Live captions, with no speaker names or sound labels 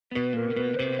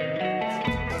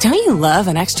Don't you love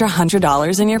an extra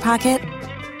 $100 in your pocket?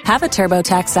 Have a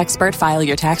TurboTax expert file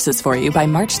your taxes for you by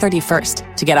March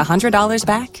 31st to get $100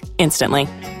 back instantly.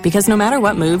 Because no matter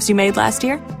what moves you made last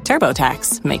year,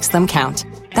 TurboTax makes them count.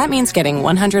 That means getting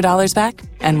 $100 back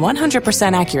and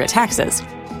 100% accurate taxes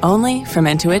only from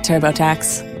Intuit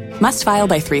TurboTax. Must file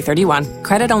by 3/31.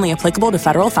 Credit only applicable to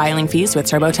federal filing fees with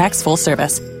TurboTax full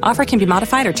service. Offer can be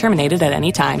modified or terminated at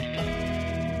any time.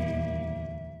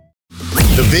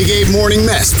 The Big 8 Morning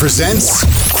Mess presents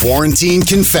Quarantine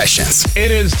Confessions.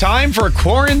 It is time for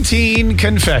Quarantine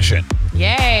Confession.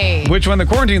 Yay. Which, when the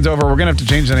quarantine's over, we're going to have to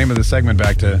change the name of the segment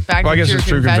back to I guess it's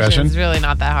True Confession. It's really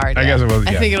not that hard. I guess it was,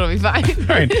 yeah. I think it'll be fine.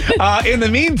 Right. In the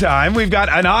meantime, we've got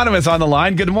Anonymous on the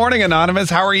line. Good morning, Anonymous.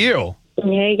 How are you?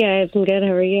 Hey, guys. I'm good.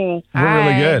 How are you? We're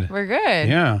really good. We're good.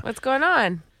 Yeah. What's going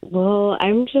on? Well,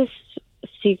 I'm just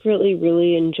secretly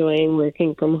really enjoying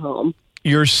working from home.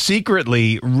 You're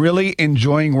secretly really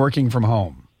enjoying working from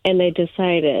home. And I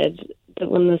decided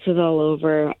that when this is all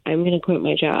over, I'm going to quit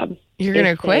my job. You're going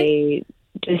to quit? They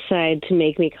decide to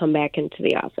make me come back into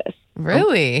the office.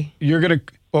 Really? You're going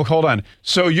to... Well, hold on.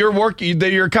 So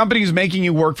your company's making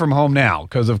you work from home now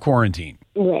because of quarantine.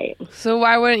 Right. So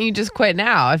why wouldn't you just quit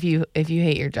now if you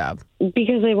hate your job?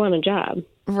 Because I want a job.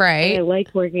 Right. And I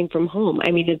like working from home.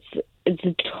 I mean, it's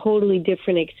a totally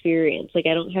different experience. Like,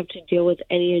 I don't have to deal with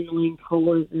any annoying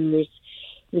coworkers,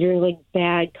 drink like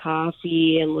bad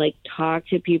coffee, and like talk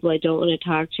to people I don't want to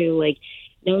talk to. Like,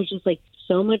 now it's just like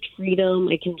so much freedom.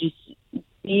 I can just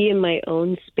be in my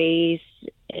own space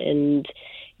and,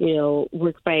 you know,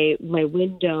 work by my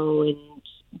window and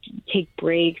take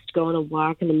breaks, go on a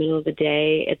walk in the middle of the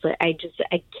day. It's like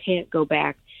I can't go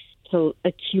back to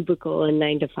a cubicle and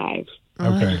 9 to 5.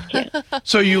 Okay.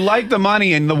 So you like the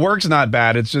money and the work's not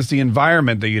bad. It's just the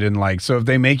environment that you didn't like. So if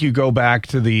they make you go back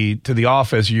to the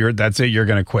office, that's it. You're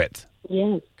going to quit.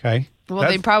 Yeah. Okay. Well,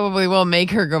 they probably will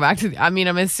make her go back to I'm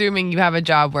assuming you have a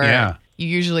job where you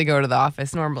usually go to the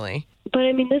office normally. But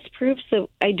I mean, this proves that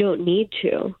I don't need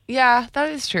to. Yeah, that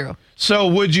is true. So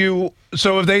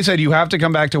if they said you have to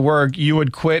come back to work, you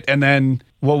would quit, and then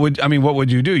what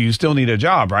would you do? You still need a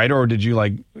job, right? Or did you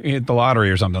like hit the lottery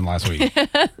or something last week?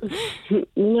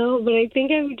 No, but I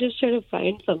think I would just try to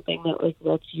find something that like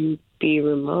lets you be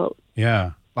remote.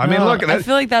 Yeah. I mean, look, I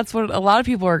feel like that's what a lot of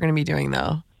people are going to be doing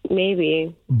though.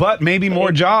 Maybe. But maybe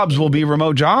more jobs will be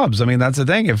remote jobs. I mean, that's the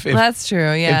thing. If that's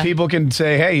true, yeah. If people can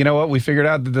say, hey, you know what? We figured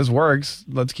out that this works.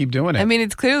 Let's keep doing it. I mean,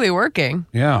 it's clearly working.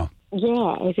 Yeah.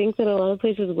 Yeah, I think that a lot of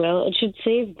places will. It should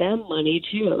save them money,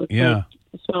 too. Yeah.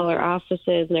 Like smaller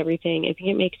offices and everything. I think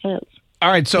it makes sense. All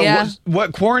right, so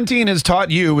what quarantine has taught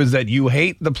you is that you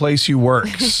hate the place you work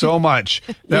so much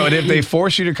that if they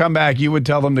force you to come back, you would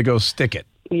tell them to go stick it.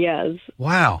 Yes.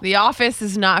 Wow. The office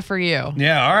is not for you.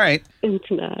 Yeah, all right. It's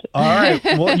not. All right.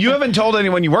 Well, you haven't told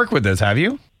anyone you work with this, have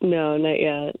you? No, not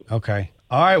yet. Okay.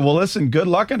 All right. Well, listen, good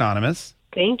luck, Anonymous.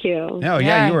 Thank you. No,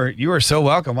 you are so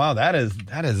welcome. Wow, that is.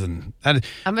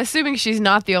 I'm assuming she's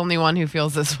not the only one who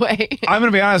feels this way. I'm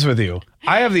going to be honest with you.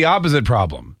 I have the opposite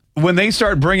problem. When they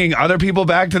start bringing other people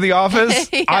back to the office,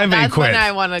 I may that's quit. When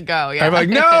I want to go. Yeah. I'm like,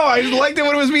 no, I liked it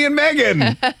when it was me and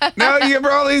Megan. Now you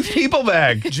brought all these people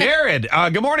back. Jared,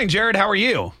 good morning, Jared. How are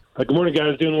you? Good morning,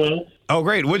 guys. Doing well. Oh,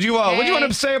 great. What'd you want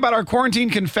to say about our quarantine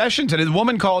confession today? The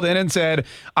woman called in and said,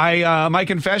 my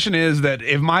confession is that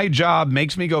if my job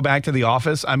makes me go back to the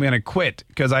office, I'm going to quit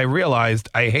because I realized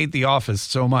I hate the office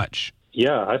so much.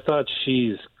 Yeah, I thought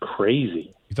she's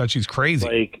crazy. You thought she's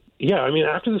crazy? Yeah, I mean,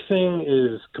 after this thing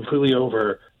is completely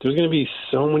over, there's going to be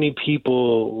so many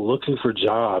people looking for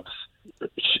jobs.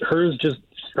 Her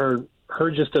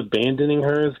just abandoning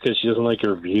hers because she doesn't like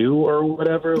her view or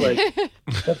whatever. Like,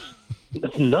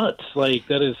 that's nuts. Like,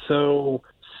 that is so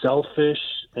selfish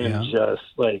and just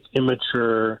like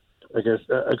immature. I guess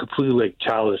a completely like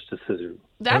childish decision.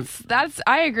 That's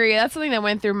I agree. That's something that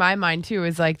went through my mind too.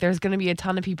 Is like there's going to be a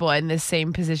ton of people in this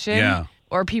same position. Yeah.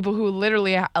 Or people who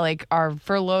literally like are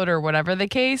furloughed or whatever the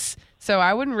case. So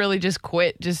I wouldn't really just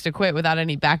quit to quit without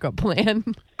any backup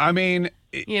plan. I mean,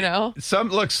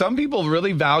 some people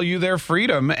really value their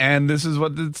freedom, and this is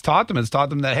what it's taught them. It's taught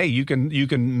them that, hey, you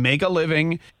can make a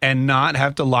living and not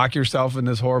have to lock yourself in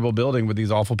this horrible building with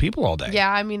these awful people all day. Yeah,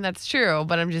 I mean, that's true.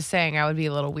 But I'm just saying I would be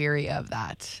a little weary of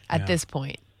that at this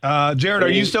point. Jared, are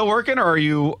you still working or are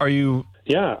you?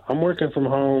 Yeah, I'm working from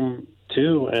home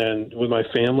too, and with my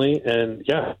family, and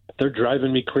yeah, they're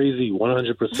driving me crazy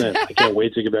 100%. I can't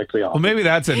wait to get back to the office. Well, maybe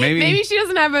that's it. Maybe she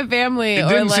doesn't have a family. It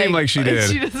didn't seem like she did.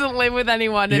 She doesn't live with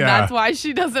anyone, and that's why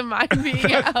she doesn't mind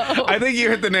being out. I think you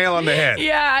hit the nail on the head.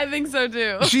 Yeah, I think so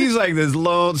too. She's like this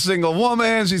lone single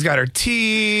woman. She's got her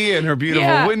tea and her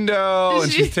beautiful window,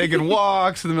 and she's taking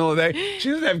walks in the middle of the day. She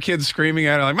doesn't have kids screaming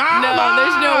at her like, "Mom!" No,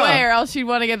 there's no way, or else she'd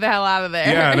want to get the hell out of there.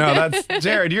 Yeah, no, that's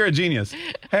Jared. You're a genius.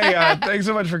 Hey, thanks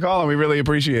so much for calling. We really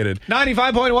appreciate it.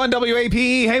 95.1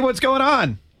 WAPE. Hey, what's going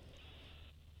on?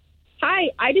 Hi,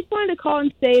 I just wanted to call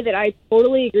and say that I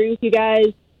totally agree with you guys.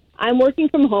 I'm working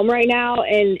from home right now,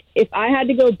 and if I had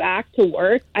to go back to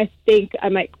work, I think I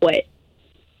might quit.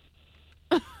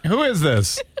 Who is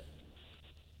this?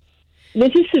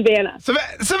 This is Savannah.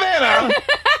 Savannah!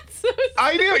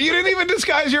 I knew. You didn't even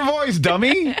disguise your voice,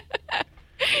 dummy.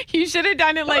 You should have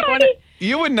done it like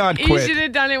You would not quit. You should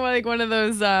have done it like one of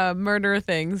those murder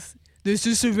things. This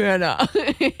is Savannah.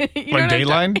 Like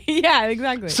Dateline? Yeah,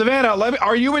 exactly. Savannah,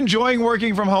 are you enjoying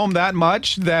working from home that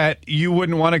much that you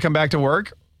wouldn't want to come back to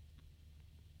work?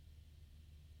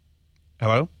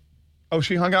 Hello? Oh,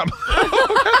 she hung up.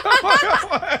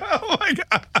 Oh my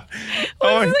God.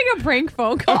 This is like a prank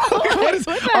phone call.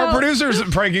 Our producer's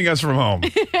pranking us from home.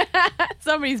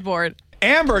 Somebody's bored.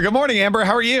 Amber, good morning, Amber.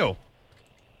 How are you?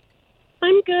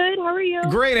 I'm good. How are you?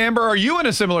 Great, Amber. Are you in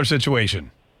a similar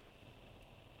situation?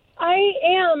 I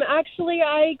am. Actually,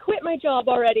 I quit my job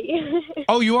already.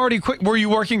 Oh, you already quit? Were you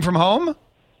working from home?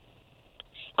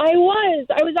 I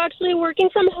was actually working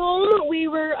from home.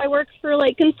 I work for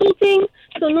like consulting.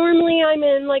 So normally I'm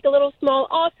in like a little small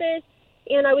office,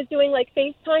 and I was doing like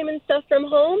FaceTime and stuff from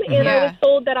home. And I was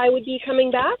told that I would be coming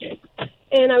back,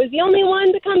 and I was the only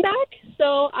one to come back.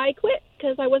 So I quit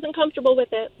because I wasn't comfortable with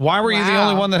it. Why were you the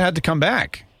only one that had to come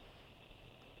back?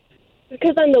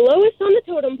 Because I'm the lowest on the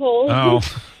totem pole. Oh.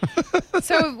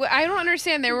 So I don't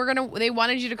understand. They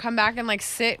wanted you to come back and like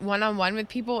sit one-on-one with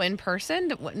people in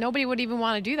person. Nobody would even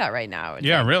want to do that right now.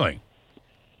 Yeah, really.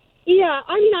 Yeah,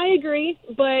 I mean, I agree,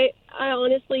 but I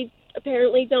honestly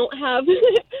apparently don't have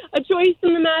a choice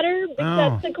in the matter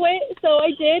except to quit. So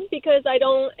I did because you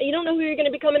don't know who you're going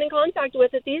to be coming in contact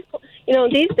with at these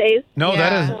days. No,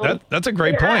 that's a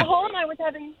great point. At home, I was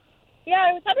having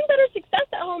better success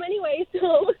at home anyway.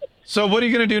 So what are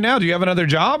you going to do now? Do you have another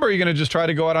job, or are you going to just try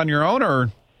to go out on your own,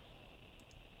 or?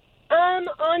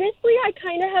 Honestly, I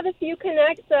kind of have a few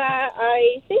connects that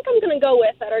I think I'm going to go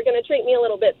with that are going to treat me a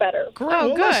little bit better.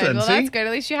 Oh, good. Well, that's good.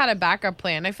 At least you had a backup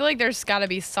plan. I feel like there's got to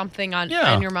be something on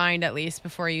your mind at least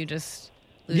before you just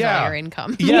lose all your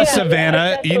income. Yeah,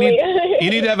 Savannah. You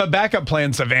need to have a backup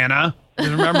plan, Savannah.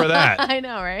 Remember that. I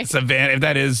know, right? Savannah, if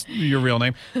that is your real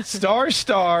name.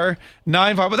 *95.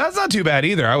 But that's not too bad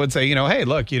either. I would say, hey,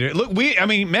 look,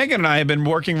 Megan and I have been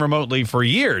working remotely for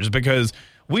years because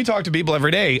we talk to people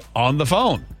every day on the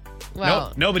phone.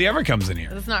 Well, nobody ever comes in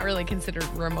here. It's not really considered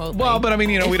remote. Well, but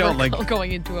we don't like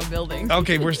going into a building.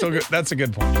 Okay, we're still good. That's a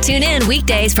good point. Tune in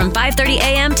weekdays from 5:30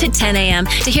 a.m. to 10 a.m.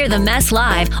 to hear the mess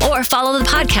live or follow the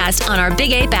podcast on our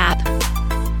Big Ape app.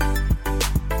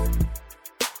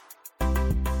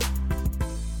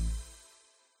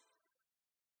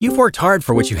 You've worked hard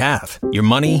for what you have. Your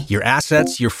money, your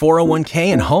assets, your 401k,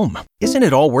 and home. Isn't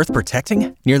it all worth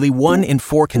protecting? Nearly 1 in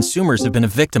 4 consumers have been a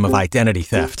victim of identity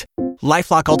theft.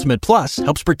 LifeLock Ultimate Plus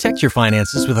helps protect your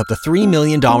finances with up to $3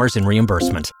 million in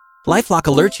reimbursement. LifeLock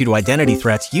alerts you to identity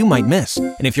threats you might miss.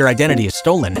 And if your identity is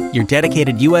stolen, your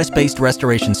dedicated U.S.-based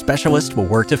restoration specialist will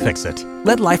work to fix it.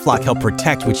 Let LifeLock help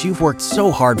protect what you've worked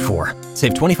so hard for.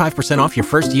 Save 25% off your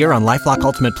first year on LifeLock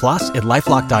Ultimate Plus at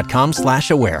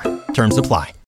LifeLock.com/aware. Terms apply.